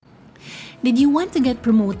Did you want to get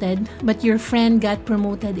promoted, but your friend got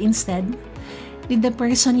promoted instead? Did the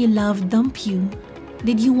person you love dump you?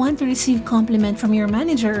 Did you want to receive compliment from your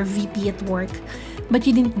manager or VP at work, but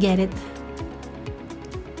you didn't get it?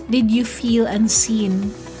 Did you feel unseen,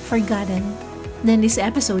 forgotten? Then this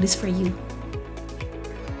episode is for you.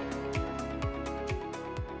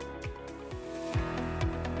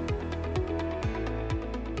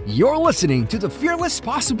 You're listening to the Fearless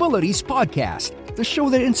Possibilities Podcast, the show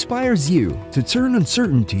that inspires you to turn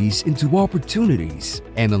uncertainties into opportunities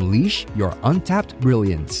and unleash your untapped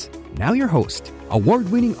brilliance. Now your host,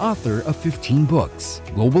 award-winning author of 15 books,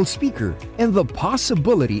 global speaker, and the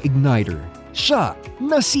Possibility Igniter, Sha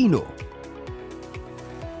Nasino.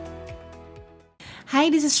 Hi,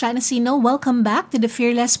 this is Sha Nasino. Welcome back to the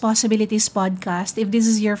Fearless Possibilities Podcast. If this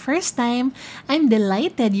is your first time, I'm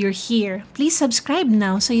delighted you're here. Please subscribe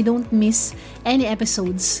now so you don't miss any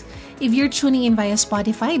episodes. If you're tuning in via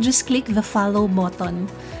Spotify, just click the follow button.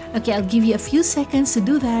 Okay, I'll give you a few seconds to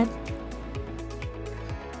do that.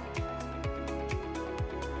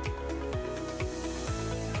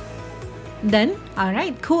 Done?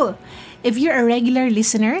 Alright, cool. If you're a regular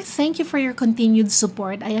listener, thank you for your continued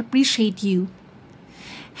support. I appreciate you.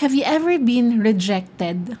 Have you ever been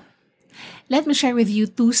rejected? Let me share with you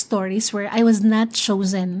 2 stories where I was not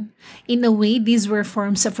chosen. In a way, these were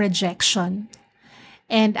forms of rejection.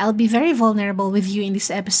 And I'll be very vulnerable with you in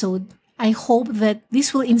this episode. I hope that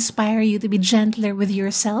this will inspire you to be gentler with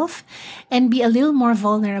yourself and be a little more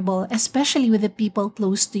vulnerable, especially with the people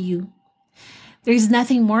close to you. There is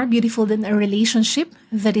nothing more beautiful than a relationship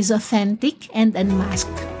that is authentic and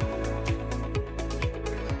unmasked.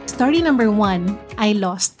 Story number 1, I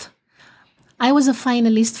lost. I was a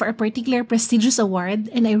finalist for a particular prestigious award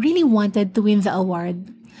and I really wanted to win the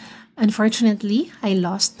award. Unfortunately, I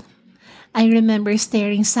lost. I remember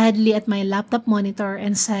staring sadly at my laptop monitor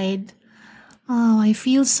and sighed, "Oh, I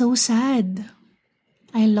feel so sad.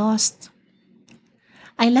 I lost."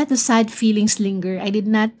 I let the sad feelings linger. I did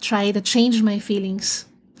not try to change my feelings.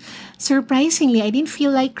 Surprisingly, I didn't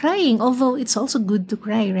feel like crying, although it's also good to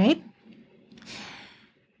cry, right?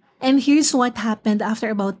 And here's what happened after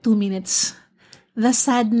about 2 minutes. The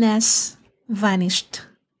sadness vanished.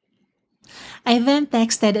 I then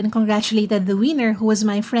texted and congratulated the winner, who was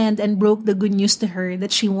my friend, and broke the good news to her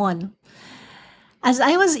that she won. As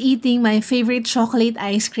I was eating my favorite chocolate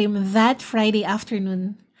ice cream that Friday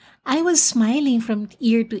afternoon, I was smiling from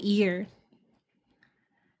ear to ear.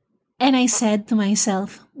 And I said to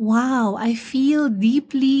myself, wow, I feel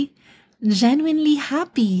deeply, genuinely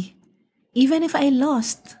happy, even if I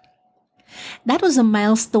lost. That was a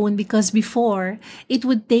milestone because before, it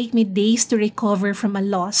would take me days to recover from a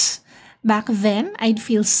loss. Back then, I'd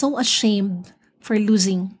feel so ashamed for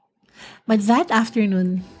losing. But that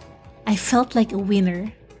afternoon, I felt like a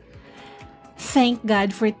winner. Thank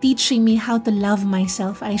God for teaching me how to love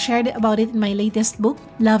myself. I shared about it in my latest book,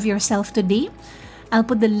 Love Yourself Today. I'll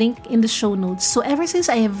put the link in the show notes. So ever since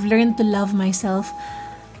I have learned to love myself,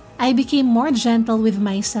 I became more gentle with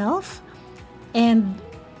myself and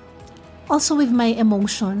also with my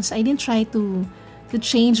emotions. I didn't try to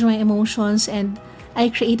change my emotions, and I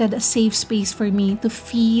created a safe space for me to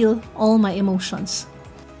feel all my emotions.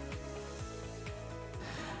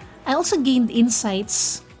 I also gained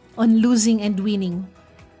insights on losing and winning.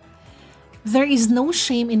 There is no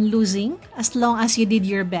shame in losing as long as you did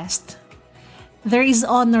your best. There is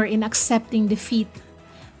honor in accepting defeat.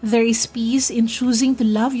 There is peace in choosing to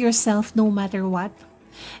love yourself no matter what.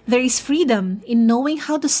 There is freedom in knowing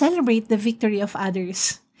how to celebrate the victory of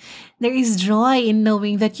others. There is joy in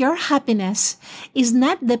knowing that your happiness is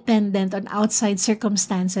not dependent on outside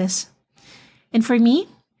circumstances. And for me,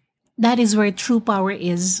 that is where true power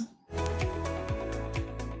is.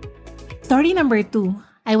 Story number 2,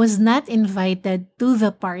 I was not invited to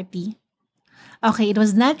the party. Okay, it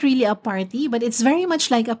was not really a party, but it's very much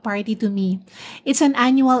like a party to me. It's an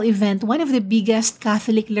annual event, one of the biggest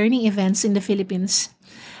Catholic learning events in the Philippines.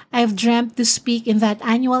 I've dreamt to speak in that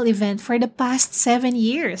annual event for the past 7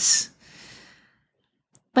 years.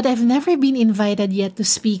 But I've never been invited yet to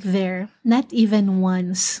speak there, not even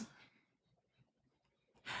once.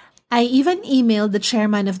 I even emailed the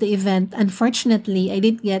chairman of the event. Unfortunately, I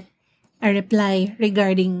didn't get a reply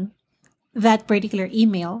regarding that particular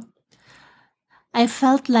email. I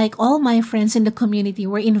felt like all my friends in the community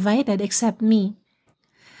were invited except me.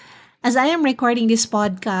 As I am recording this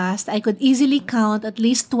podcast, I could easily count at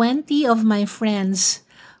least 20 of my friends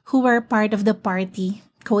who were part of the party,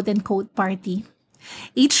 quote-unquote party.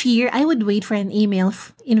 Each year, I would wait for an email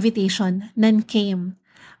invitation. None came.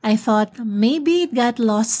 I thought maybe it got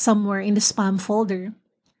lost somewhere in the spam folder.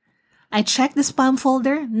 I checked the spam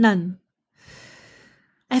folder, none.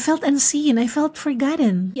 I felt unseen. I felt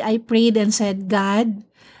forgotten. I prayed and said, God,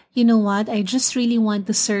 you know what? I just really want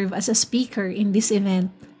to serve as a speaker in this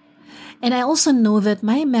event. And I also know that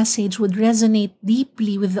my message would resonate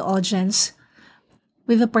deeply with the audience,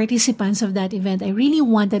 with the participants of that event. I really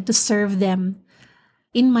wanted to serve them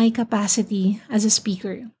in my capacity as a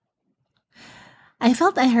speaker. I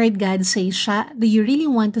felt I heard God say, Sha, do you really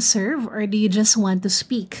want to serve or do you just want to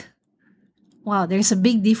speak? Wow, there's a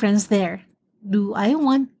big difference there. Do I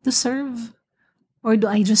want to serve or do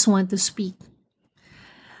I just want to speak?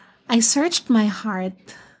 I searched my heart.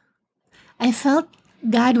 I felt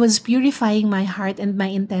God was purifying my heart and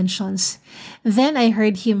my intentions. Then I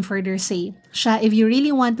heard Him further say, Sha, if you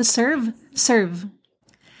really want to serve, serve.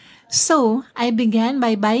 So I began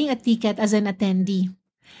by buying a ticket as an attendee.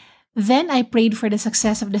 Then I prayed for the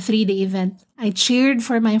success of the 3-day event. I cheered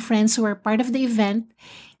for my friends who were part of the event,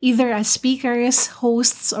 either as speakers,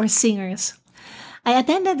 hosts, or singers. I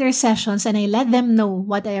attended their sessions and I let them know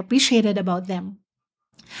what I appreciated about them.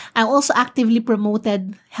 I also actively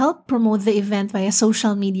helped promote the event via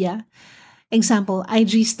social media. Example,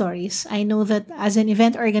 IG stories. I know that as an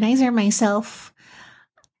event organizer myself,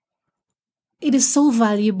 it is so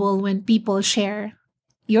valuable when people share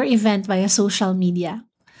your event via social media.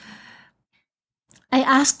 I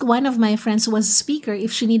asked one of my friends who was a speaker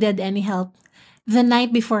if she needed any help. The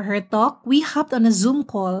night before her talk, we hopped on a Zoom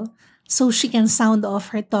call so she can sound off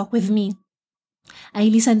her talk with me. I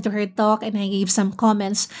listened to her talk and I gave some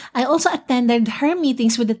comments. I also attended her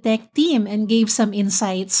meetings with the tech team and gave some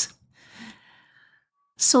insights.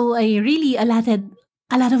 So I really allotted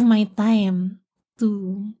a lot of my time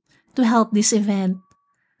to help this event,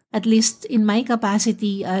 at least in my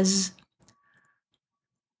capacity as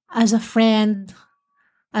a friend,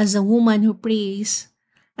 as a woman who prays,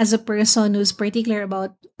 as a person who's particular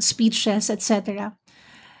about speeches, etc.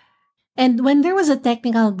 And when there was a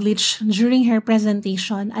technical glitch during her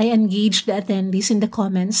presentation, I engaged the attendees in the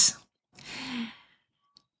comments.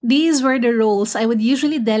 These were the roles I would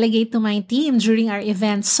usually delegate to my team during our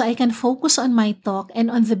events so I can focus on my talk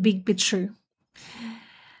and on the big picture.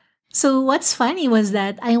 So what's funny was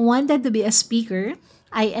that I wanted to be a speaker.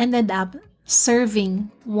 I ended up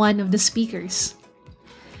serving one of the speakers.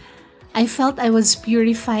 I felt I was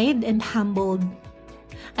purified and humbled.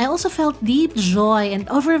 I also felt deep joy and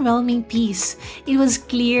overwhelming peace. It was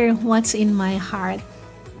clear what's in my heart.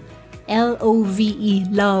 Love,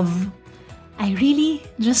 love. I really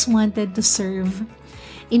just wanted to serve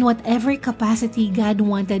in whatever capacity God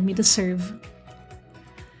wanted me to serve.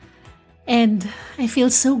 And I feel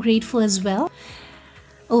so grateful as well.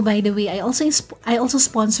 Oh, by the way, I also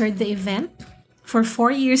sponsored the event for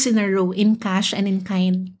 4 years in a row in cash and in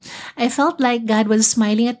kind. I felt like God was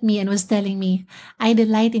smiling at me and was telling me, I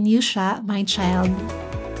delight in you, Sha, my child.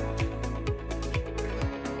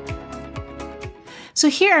 So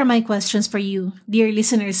here are my questions for you, dear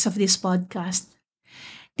listeners of this podcast.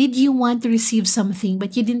 Did you want to receive something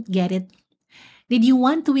but you didn't get it? Did you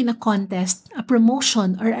want to win a contest, a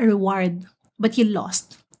promotion, or a reward, but you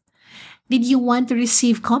lost? Did you want to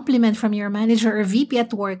receive compliment from your manager or VP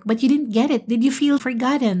at work, but you didn't get it? Did you feel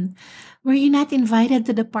forgotten? Were you not invited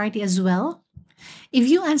to the party as well? If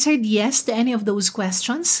you answered yes to any of those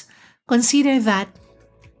questions, consider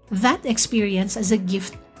that experience as a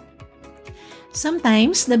gift.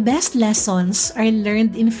 Sometimes the best lessons are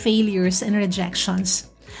learned in failures and rejections.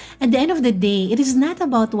 At the end of the day, it is not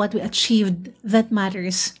about what we achieved that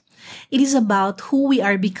matters. It is about who we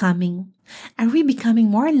are becoming. Are we becoming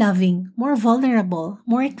more loving, more vulnerable,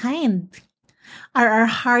 more kind? Are our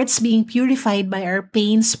hearts being purified by our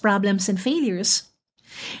pains, problems, and failures?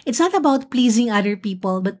 It's not about pleasing other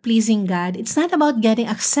people, but pleasing God. It's not about getting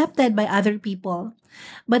accepted by other people,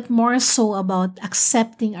 but more so about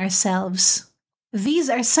accepting ourselves. These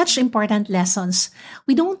are such important lessons.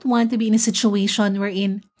 We don't want to be in a situation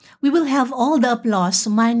wherein we will have all the applause,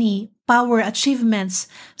 money, power, achievements,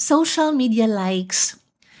 social media likes,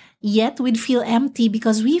 yet we'd feel empty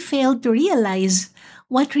because we failed to realize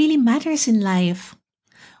what really matters in life.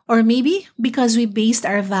 Or maybe because we based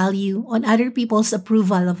our value on other people's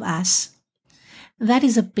approval of us. That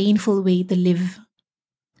is a painful way to live.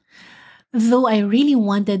 Though I really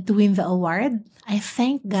wanted to win the award, I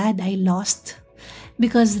thank God I lost.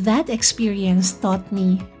 Because that experience taught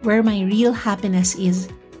me where my real happiness is.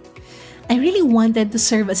 I really wanted to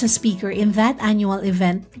serve as a speaker in that annual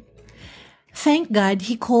event. Thank God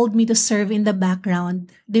He called me to serve in the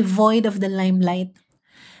background, devoid of the limelight.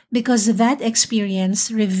 Because that experience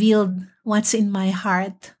revealed what's in my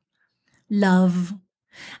heart. Love.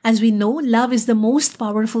 As we know, love is the most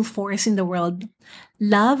powerful force in the world.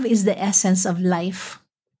 Love is the essence of life.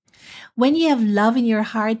 When you have love in your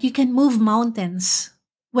heart, you can move mountains.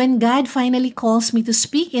 When God finally calls me to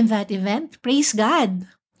speak in that event, praise God.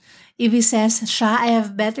 If He says, Sha, I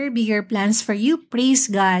have better, bigger plans for you, praise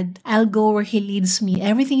God. I'll go where He leads me.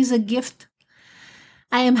 Everything is a gift.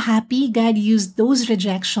 I am happy God used those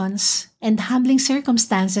rejections and humbling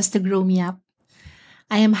circumstances to grow me up.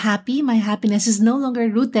 I am happy my happiness is no longer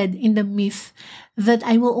rooted in the myth that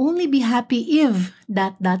I will only be happy if ...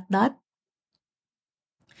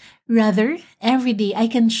 Rather, every day I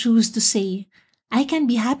can choose to say, I can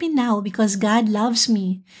be happy now because God loves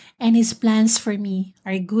me and His plans for me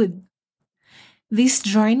are good. This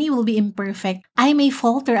journey will be imperfect. I may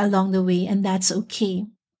falter along the way, and that's okay.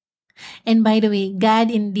 And by the way,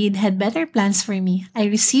 God indeed had better plans for me. I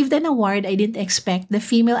received an award I didn't expect, the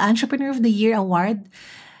Female Entrepreneur of the Year Award,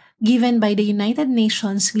 given by the United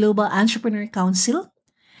Nations Global Entrepreneur Council,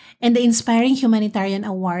 and the Inspiring Humanitarian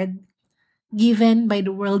Award, given by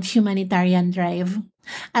the World Humanitarian Drive.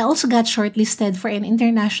 I also got shortlisted for an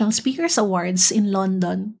International Speakers Awards in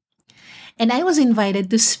London. And I was invited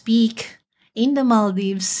to speak in the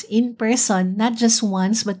Maldives in person, not just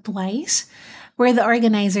once but twice, where the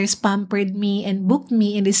organizers pampered me and booked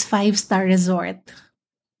me in this 5-star resort.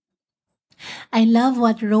 I love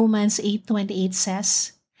what Romans 8:28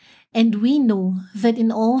 says. And we know that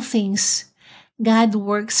in all things, God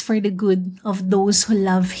works for the good of those who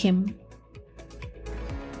love Him.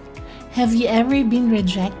 Have you ever been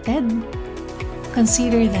rejected?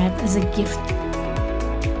 Consider that as a gift.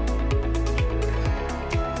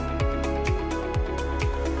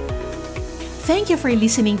 Thank you for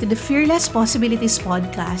listening to the Fearless Possibilities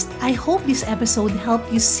podcast. I hope this episode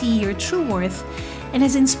helped you see your true worth and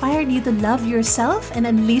has inspired you to love yourself and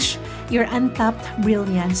unleash your untapped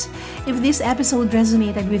brilliance. If this episode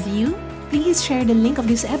resonated with you, please share the link of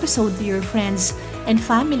this episode to your friends and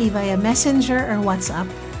family via Messenger or WhatsApp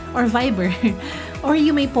or Viber. Or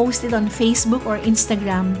you may post it on Facebook or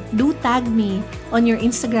Instagram. Do tag me on your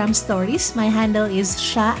Instagram stories. My handle is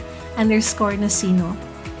sha_Nasino.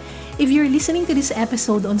 If you're listening to this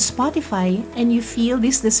episode on Spotify and you feel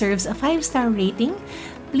this deserves a 5-star rating,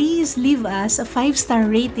 please leave us a 5-star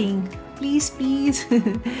rating. Please.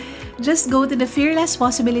 Just go to the Fearless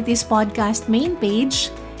Possibilities podcast main page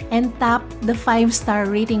and tap the 5-star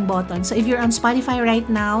rating button. So if you're on Spotify right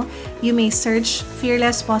now, you may search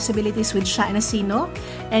Fearless Possibilities with Sha Nasino,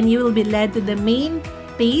 and you will be led to the main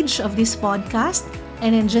page of this podcast,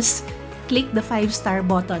 and then just click the 5-star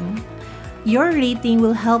button. Your rating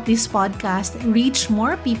will help this podcast reach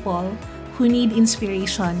more people who need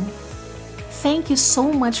inspiration. Thank you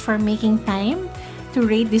so much for making time to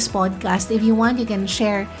rate this podcast. If you want, you can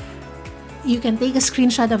share. You can take a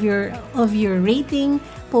screenshot of your rating,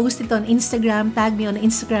 post it on Instagram, tag me on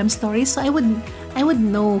Instagram stories, so I would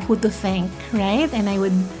know who to thank, right? And I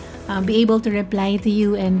would be able to reply to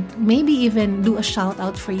you and maybe even do a shout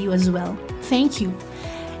out for you as well. Thank you.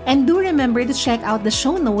 And do remember to check out the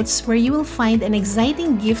show notes where you will find an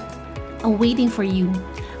exciting gift awaiting for you.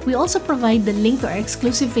 We also provide the link to our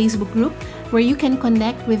exclusive Facebook group where you can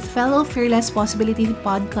connect with fellow Fearless Possibility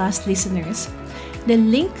podcast listeners. The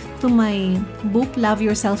link to my book, Love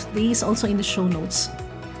Yourself Today, is also in the show notes.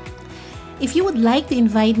 If you would like to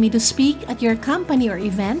invite me to speak at your company or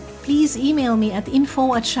event, please email me at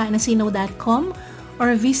info@shanasino.com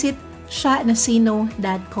or visit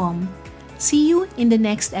shanasino.com. See you in the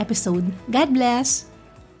next episode. God bless!